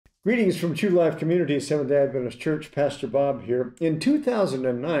Greetings from True Life Community, Seventh-day Adventist Church. Pastor Bob here. In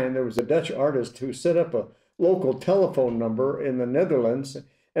 2009, there was a Dutch artist who set up a local telephone number in the Netherlands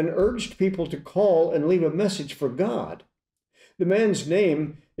and urged people to call and leave a message for God. The man's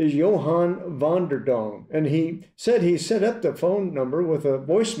name is Johan van der Dong, and he said he set up the phone number with a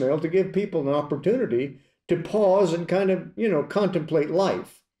voicemail to give people an opportunity to pause and kind of, contemplate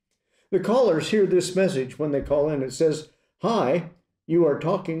life. The callers hear this message when they call in. It says, "Hi, you are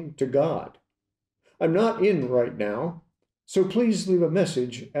talking to God. I'm not in right now, so please leave a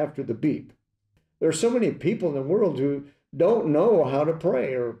message after the beep." There are so many people in the world who don't know how to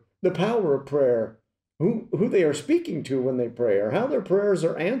pray or the power of prayer, who they are speaking to when they pray, or how their prayers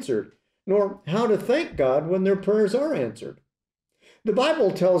are answered, nor how to thank God when their prayers are answered. The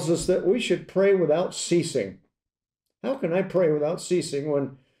Bible tells us that we should pray without ceasing. How can I pray without ceasing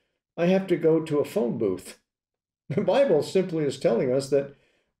when I have to go to a phone booth? The Bible simply is telling us that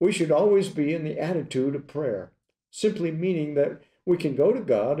we should always be in the attitude of prayer, simply meaning that we can go to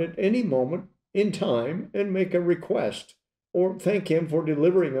God at any moment in time and make a request, or thank Him for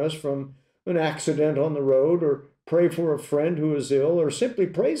delivering us from an accident on the road, or pray for a friend who is ill, or simply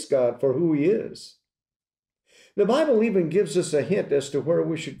praise God for who He is. The Bible even gives us a hint as to where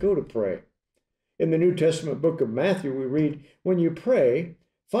we should go to pray. In the New Testament book of Matthew, we read, "When you pray,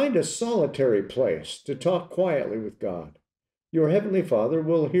 find a solitary place to talk quietly with God. Your Heavenly Father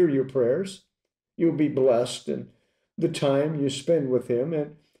will hear your prayers. You'll be blessed in the time you spend with Him,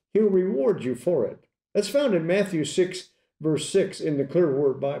 and He'll reward you for it." That's found in Matthew 6, verse 6 in the Clear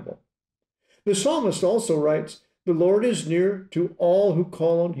Word Bible. The psalmist also writes, "The Lord is near to all who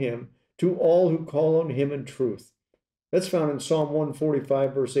call on Him, to all who call on Him in truth." That's found in Psalm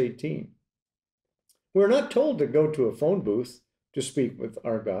 145, verse 18. We're not told to go to a phone booth to speak with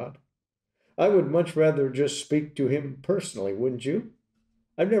our God. I would much rather just speak to Him personally, wouldn't you?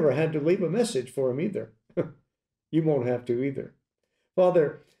 I've never had to leave a message for Him either. You won't have to either.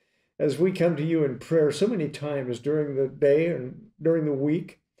 Father, as we come to You in prayer so many times during the day and during the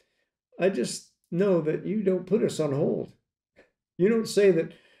week, I just know that You don't put us on hold. You don't say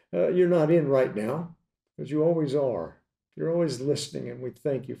that You're not in right now, because You always are. You're always listening, and we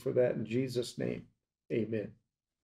thank You for that in Jesus' name. Amen.